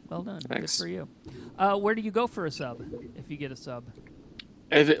done. Well done. Thanks. Good for you. Where do you go for a sub if you get a sub?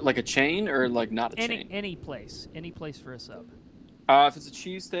 Is it like a chain or like not a chain? Any place for a sub. If it's a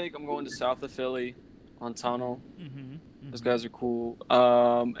cheesesteak, I'm going to south of Philly on Tunnel. Those guys are cool.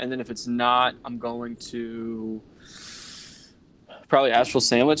 And then if it's not, I'm going to probably Asheville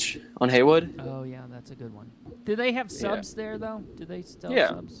Sandwich on Haywood. Oh yeah, that's a good one. Do they have subs there though? Do they still Yeah.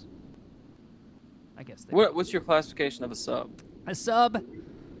 subs? I guess they. What's your classification of a sub? A sub,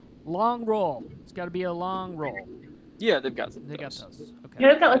 long roll. It's got to be a long roll. Yeah, they've got They got those. those. Okay. You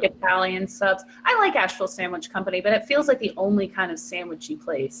know, they've got like Italian subs. I like Asheville Sandwich Company, but it feels like the only kind of sandwichy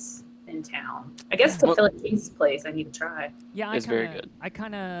place in town. I guess the Philly Cheese place I need to try. Yeah, It's very good. I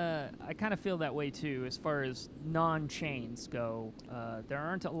kind of feel that way too. As far as non-chains go, there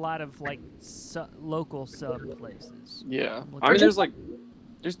aren't a lot of like local sub places. Yeah. Well, I mean,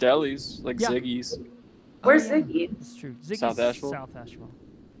 there's delis, like Yeah. Ziggy's. Where's yeah. Ziggy's? That's true. Ziggy's South Asheville? South Asheville.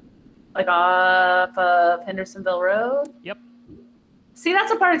 Like off of Hendersonville Road? Yep. See,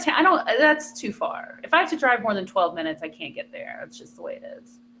 that's a part of town. That's too far. If I have to drive more than 12 minutes, I can't get there. That's just the way it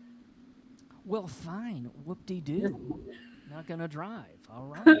is. Well, fine. Whoop-de-doo. Not gonna drive.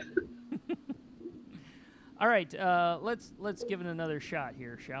 All right. All right. Let's give it another shot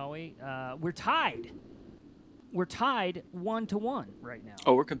here, shall we? We're tied. We're tied 1-1 right now.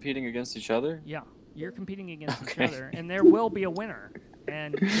 Oh, we're competing against each other? Yeah, you're competing against Okay. each other, and there will be a winner,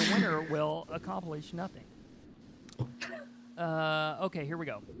 and the winner will accomplish nothing. Okay, here we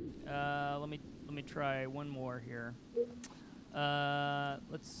go. Let me try one more here.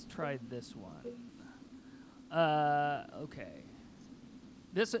 Let's try this one. Okay.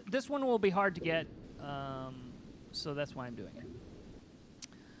 This one will be hard to get. so that's why I'm doing it.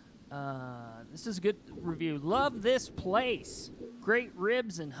 This is a good review. Love this place. Great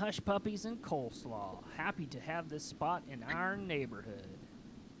ribs and hush puppies and coleslaw. Happy to have this spot in our neighborhood.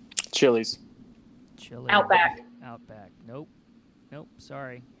 Chili's. Chili. Outback. Outback. Nope.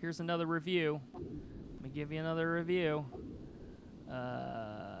 Sorry. Here's another review. Let me give you another review.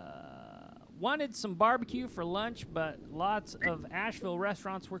 Wanted some barbecue for lunch, but lots of Asheville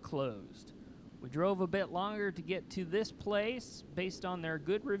restaurants were closed. We drove a bit longer to get to this place based on their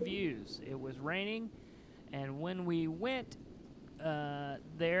good reviews. It was raining, and when we went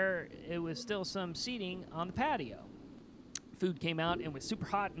there, it was still some seating on the patio. Food came out and was super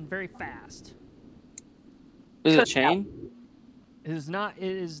hot and very fast. Is it a chain? It is not.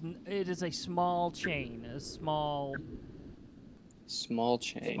 It is a small chain. A small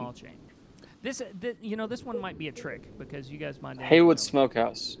chain. Small chain. This one might be a trick because you guys might. Haywood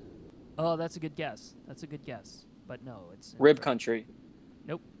Smokehouse. Oh, that's a good guess. But no, it's Rib Country.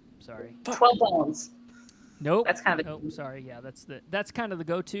 Nope. Sorry. 12 Bones. Nope. That's kind of. Nope. Sorry. Yeah, that's kind of the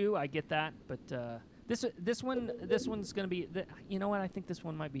go-to. I get that, but this one's gonna be. You know what? I think this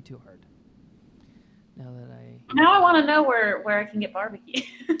one might be too hard. Now I want to know where I can get barbecue.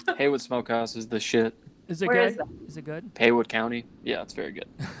 Haywood Smokehouse is the shit. Is it Where good? is that? Is it good? Haywood County. Yeah, it's very good.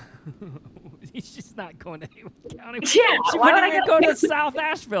 She's just not going to Haywood County. Yeah, She why wouldn't would I even go go to South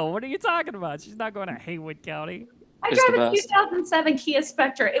Asheville. What are you talking about? She's not going to Haywood County. I It's the drive a best. 2007 Kia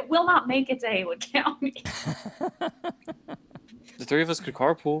Spectre. It will not make it to Haywood County. The three of us could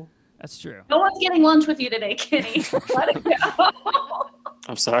carpool. That's true. No one's getting lunch with you today, Kenny. Let it go.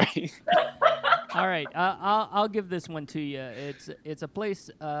 I'm sorry. All right, I'll give this one to you. It's a place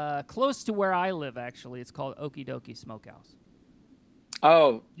close to where I live. Actually, it's called Okie Dokie Smokehouse.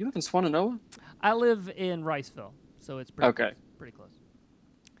 Oh, you live in Swananoa? I live in Riceville, so it's pretty Okay. close, pretty close.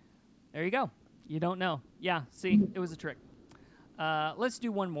 There you go. You don't know. Yeah, see, it was a trick. Let's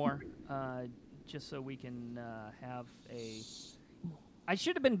do one more, just so we can have a. I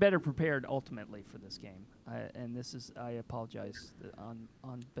should have been better prepared ultimately for this game, I apologize on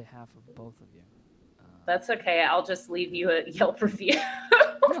behalf of both of you. That's okay. I'll just leave you a Yelp review.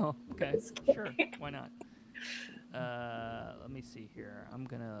 Oh, okay, sure, why not? Let me see here. I'm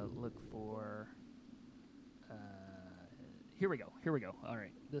gonna look for. Here we go. All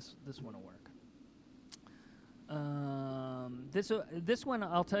right, this one will work. This one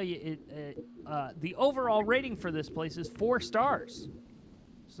I'll tell you. The overall rating for this place is 4 stars,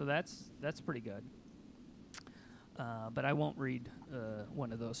 so that's pretty good. But I won't read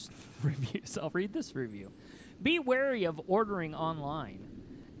one of those reviews. I'll read this review. Be wary of ordering online,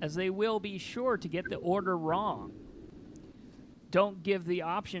 as they will be sure to get the order wrong. Don't give the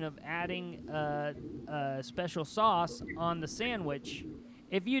option of adding special sauce on the sandwich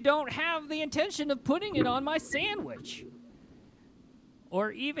if you don't have the intention of putting it on my sandwich.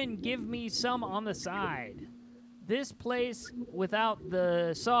 Or even give me some on the side. This place without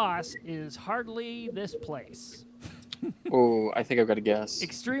the sauce is hardly this place. Oh, I think I've got a guess.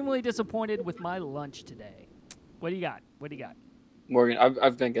 Extremely disappointed with my lunch today. What do you got? Morgan,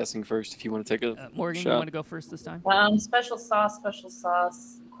 I've been guessing first. If you want to take a Morgan, shot. you want to go first this time? Special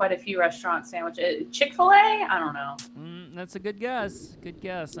sauce. Quite a few restaurant sandwiches. Chick-fil-A? I don't know. That's a good guess.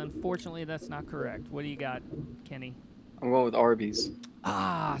 Unfortunately, that's not correct. What do you got, Kenny? I'm going with Arby's.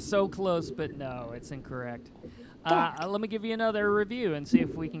 Ah, so close, but no, it's incorrect. Let me give you another review and see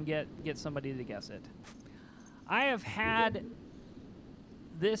if we can get somebody to guess it. I haven't had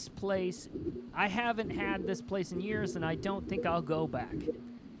this place in years, and I don't think I'll go back.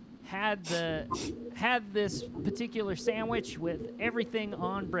 Had this particular sandwich with everything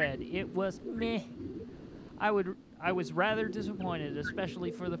on bread. It was meh. I was rather disappointed,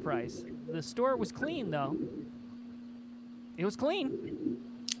 especially for the price. The store was clean though. It was clean.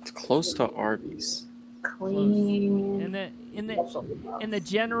 It's close to Arby's. Clean. In the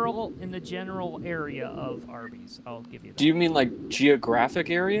general area of Arby's, I'll give you that. Do you mean like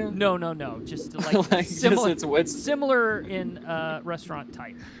geographic area? No. Just like, similar, it's similar in restaurant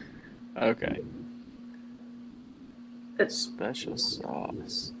type. Okay. Special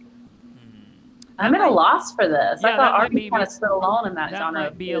sauce. I'm at a loss for this. Yeah, I thought that might Arby's be- kind of stood alone in that That genre.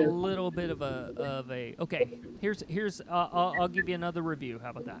 might be a too. little bit of a. Okay, here's. I'll give you another review.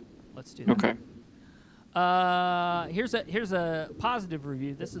 How about that? Let's do that. Okay. Here's a positive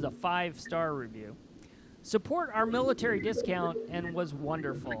review. This is a 5-star review. Support our military discount and was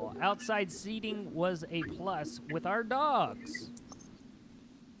wonderful. Outside seating was a plus with our dogs.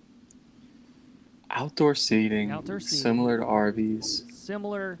 Outdoor seating. Similar to Arby's.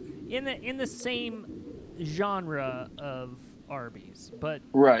 Similar in the same genre of Arby's, but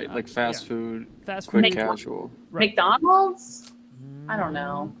Right, like fast food, fast quick food. casual. Right. McDonald's? I don't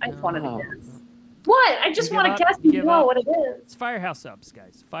know. I just wanted No. to guess. What? I just You want give to up? guess You you give know up? what it is. It's Firehouse Subs,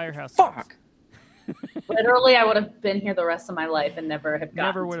 guys. Firehouse Subs. Fuck. Literally, I would have been here the rest of my life and never have gotten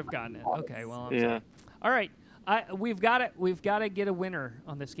Never would to have gotten it. McDonald's. Okay, well, I'm Yeah. sorry. All right, we've got to get a winner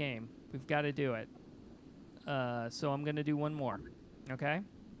on this game. We've got to do it. So I'm gonna do one more. Okay.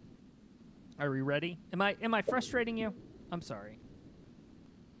 Are we ready? Am I frustrating you? I'm sorry.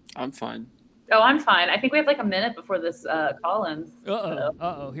 I'm fine. Oh, I'm fine. I think we have like a minute before this call ends.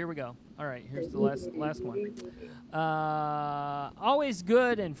 Uh-oh. Here we go. All right, here's the last one. Always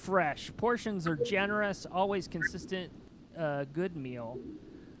good and fresh. Portions are generous. Always consistent. Good meal.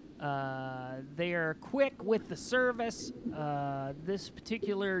 They are quick with the service. This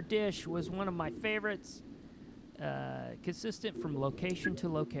particular dish was one of my favorites. Consistent from location to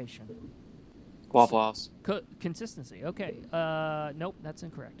location. Waffle House. Consistency. Okay. Nope, that's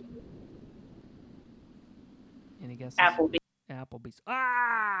incorrect. Any guesses? Applebee's.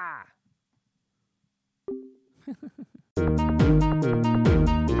 Ah!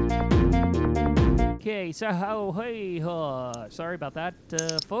 Okay, so sorry about that,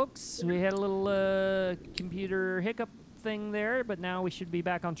 folks. We had a little computer hiccup thing there, but now we should be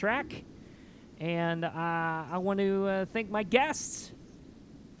back on track. And I want to thank my guests.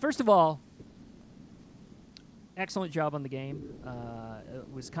 First of all, excellent job on the game. It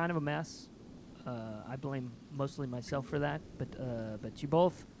was kind of a mess. I blame mostly myself for that, but you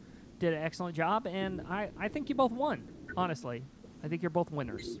both did an excellent job, and I think you both won, honestly. I think you're both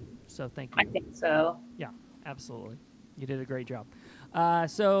winners, so thank you. I think so. Yeah, absolutely. You did a great job.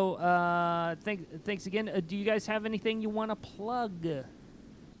 Thanks again. Do you guys have anything you want to plug?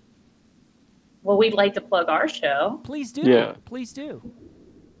 Well, we'd like to plug our show. Please do. Yeah. Please do.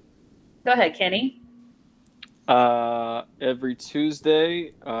 Go ahead, Kenny. Every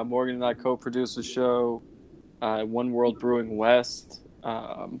Tuesday, Morgan and I co-produce a show at One World Brewing West.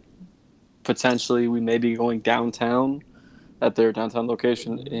 Potentially, we may be going downtown at their downtown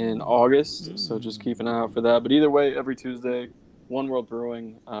location in August, so just keep an eye out for that. But either way, every Tuesday, One World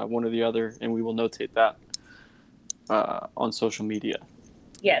Brewing, one or the other, and we will notate that on social media.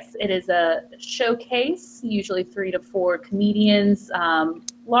 Yes, it is a showcase, usually 3 to 4 comedians,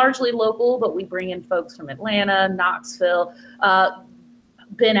 largely local, but we bring in folks from Atlanta, Knoxville.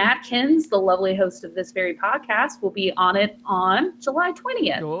 Ben Atkins, the lovely host of this very podcast, will be on it on July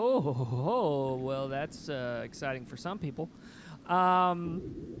 20th. Oh, well, that's exciting for some people.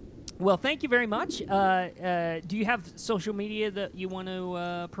 Well, thank you very much. Do you have social media that you want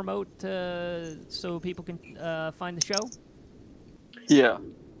to promote so people can find the show? Yeah.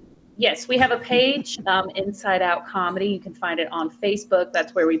 Yes, we have a page, Inside Out Comedy. You can find it on Facebook.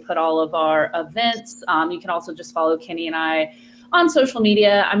 That's where we put all of our events. You can also just follow Kenny and I on social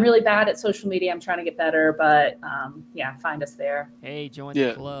media. I'm really bad at social media. I'm trying to get better, but yeah, find us there. Hey, join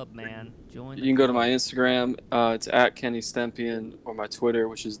the club, man. You can go to my Instagram. It's at Kenny Stempian, or my Twitter,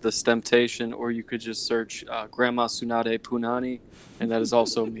 which is The Stemptation, or you could just search Grandma Tsunade Punani, and that is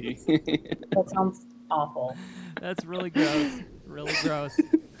also me. That sounds awful. That's really gross. Really gross.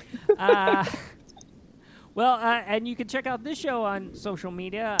 Well, and you can check out this show on social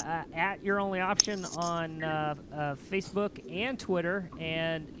media at Your Only Option on Facebook and Twitter,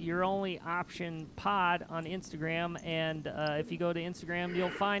 and Your Only Option Pod on Instagram. And if you go to Instagram, you'll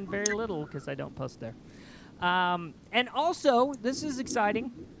find very little because I don't post there. And also, this is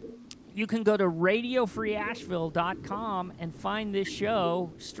exciting. You can go to radiofreeasheville.com and find this show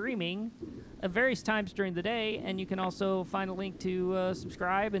streaming at various times during the day, and you can also find a link to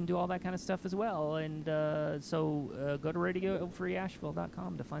subscribe and do all that kind of stuff as well. And so go to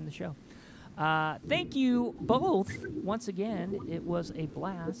radiofreeasheville.com to find the show. Thank you both once again. It was a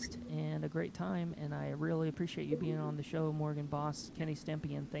blast and a great time, and I really appreciate you being on the show, Morgan Boss, Kenny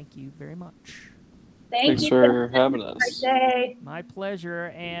Stempian. Thank you very much. Thanks for having us. Great day. My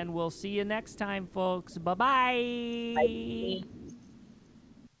pleasure, and we'll see you next time, folks. Bye-bye. Bye.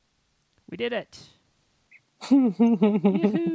 We did it.